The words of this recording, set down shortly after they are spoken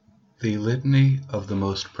The Litany of the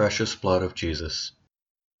Most Precious Blood of Jesus.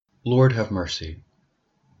 Lord, have mercy.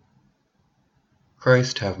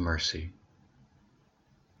 Christ, have mercy.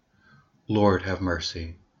 Lord, have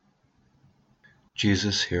mercy.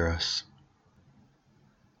 Jesus, hear us.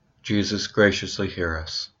 Jesus, graciously hear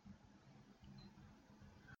us.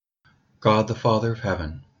 God the Father of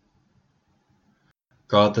heaven,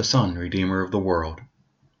 God the Son, Redeemer of the world,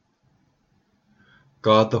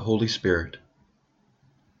 God the Holy Spirit,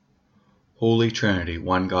 Holy Trinity,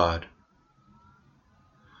 one God.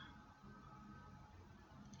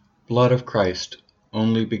 Blood of Christ,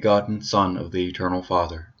 only begotten Son of the Eternal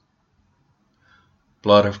Father.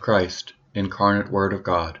 Blood of Christ, incarnate Word of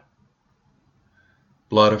God.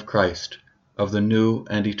 Blood of Christ, of the New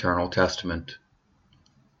and Eternal Testament.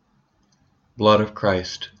 Blood of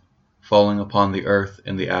Christ, falling upon the earth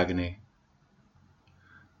in the agony.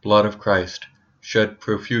 Blood of Christ, shed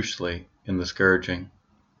profusely in the scourging.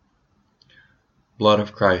 Blood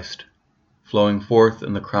of Christ, flowing forth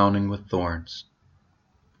in the crowning with thorns.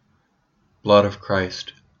 Blood of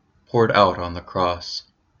Christ, poured out on the cross.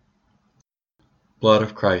 Blood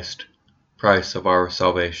of Christ, price of our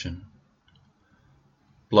salvation.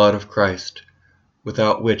 Blood of Christ,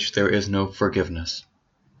 without which there is no forgiveness.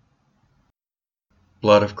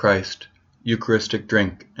 Blood of Christ, Eucharistic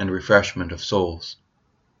drink and refreshment of souls.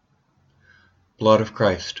 Blood of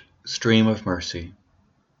Christ, stream of mercy.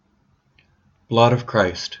 Blood of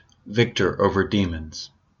Christ, victor over demons.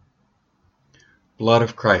 Blood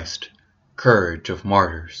of Christ, courage of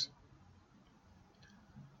martyrs.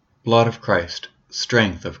 Blood of Christ,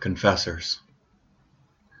 strength of confessors.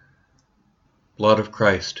 Blood of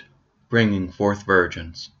Christ, bringing forth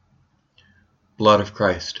virgins. Blood of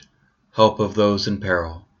Christ, help of those in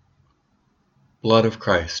peril. Blood of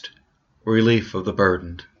Christ, relief of the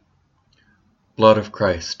burdened. Blood of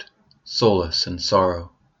Christ, solace in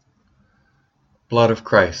sorrow. Blood of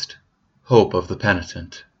Christ, hope of the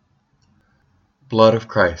penitent. Blood of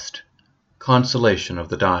Christ, consolation of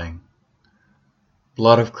the dying.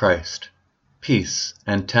 Blood of Christ, peace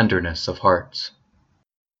and tenderness of hearts.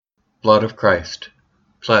 Blood of Christ,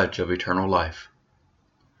 pledge of eternal life.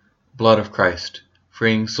 Blood of Christ,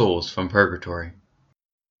 freeing souls from purgatory.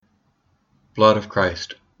 Blood of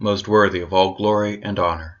Christ, most worthy of all glory and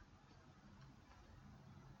honor.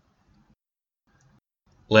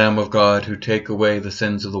 Lamb of God, who take away the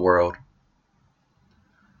sins of the world.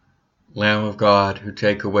 Lamb of God, who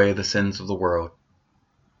take away the sins of the world.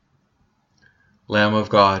 Lamb of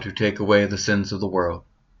God, who take away the sins of the world.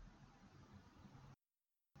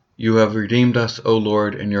 You have redeemed us, O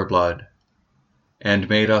Lord, in your blood, and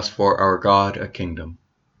made us for our God a kingdom.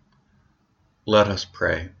 Let us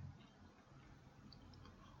pray.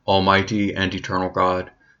 Almighty and eternal God,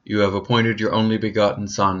 you have appointed your only begotten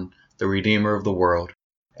Son, the Redeemer of the world,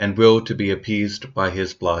 and will to be appeased by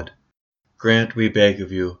his blood. Grant, we beg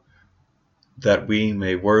of you, that we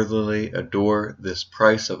may worthily adore this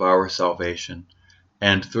price of our salvation,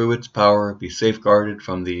 and through its power be safeguarded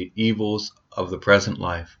from the evils of the present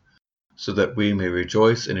life, so that we may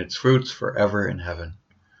rejoice in its fruits forever in heaven.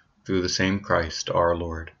 Through the same Christ our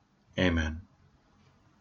Lord. Amen.